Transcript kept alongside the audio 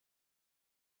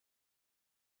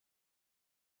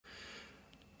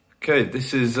Okay,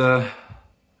 this is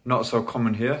not so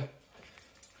common here.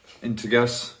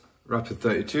 Intergas Rapid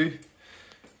 32.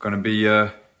 Going to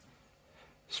be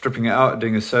stripping it out,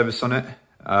 doing a service on it.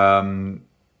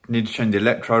 Need to change the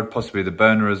electrode, possibly the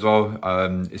burner as well.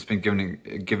 It's been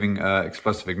giving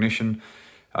explosive ignition.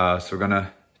 So we're going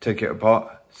to take it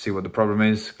apart, see what the problem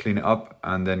is, clean it up,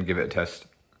 and then give it a test.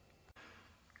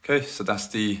 Okay, so that's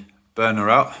the burner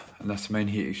out, and that's the main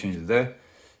heat exchanger there.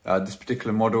 This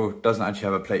particular model doesn't actually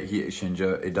have a plate heat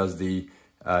exchanger. It does the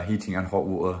heating and hot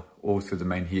water all through the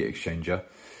main heat exchanger.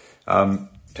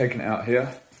 Taking it out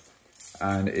here,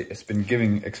 and it's been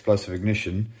giving explosive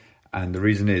ignition, and the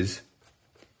reason is,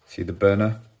 see the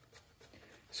burner,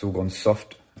 it's all gone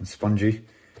soft and spongy.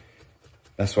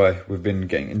 That's why we've been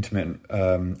getting intermittent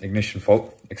ignition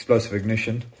fault, explosive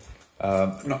ignition.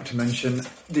 Not to mention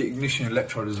the ignition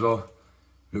electrode as well.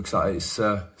 Looks like it's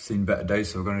seen better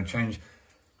days, so we're going to change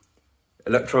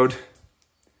electrode,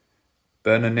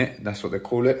 burner nit, that's what they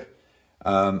call it,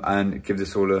 and give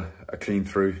this all a clean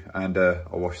through and a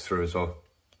wash through as well.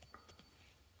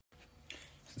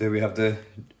 So there we have the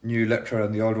new electrode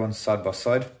and the old one side by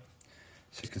side.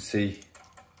 So you can see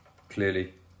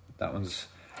clearly that one's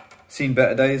seen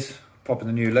better days, popping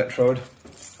the new electrode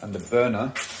and the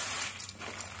burner.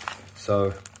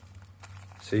 So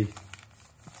see,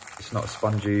 it's not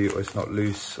spongy or it's not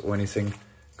loose or anything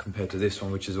compared to this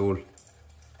one, which is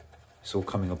it's all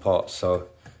coming apart. So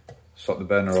swap the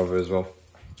burner over as well,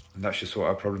 and that should sort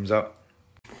our problems out.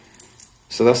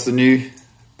 So that's the new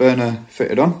burner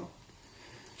fitted on.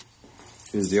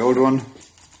 Here's the old one,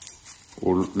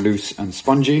 all loose and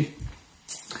spongy.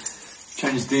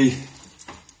 Changed the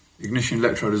ignition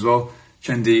electrode as well.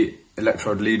 Changed the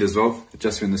electrode lead as well,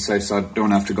 just to be on the safe side. Don't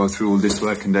have to go through all this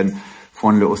work and then for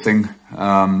one little thing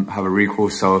have a recall.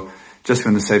 So just to be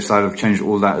on the safe side, I've changed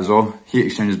all that as well. Heat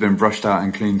exchanger has been brushed out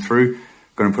and cleaned through.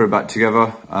 Going to put it back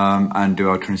together and do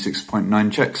our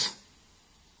 26.9 checks.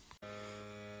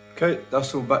 Okay,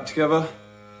 that's all back together.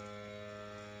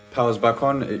 Power's back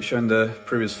on. It's showing the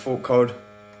previous fault code.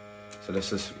 So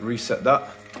let's just reset that.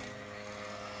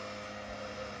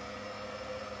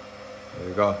 There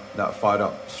we go, that fired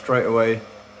up straight away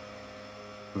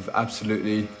with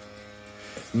absolutely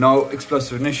no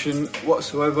explosive ignition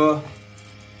whatsoever.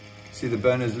 See the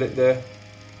burner's lit there.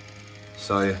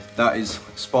 So yeah, that is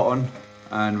spot on.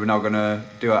 And we're now gonna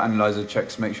do our analyzer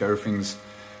checks, make sure everything's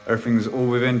all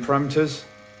within parameters,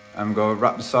 and we'll go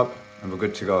wrap this up and we're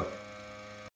good to go.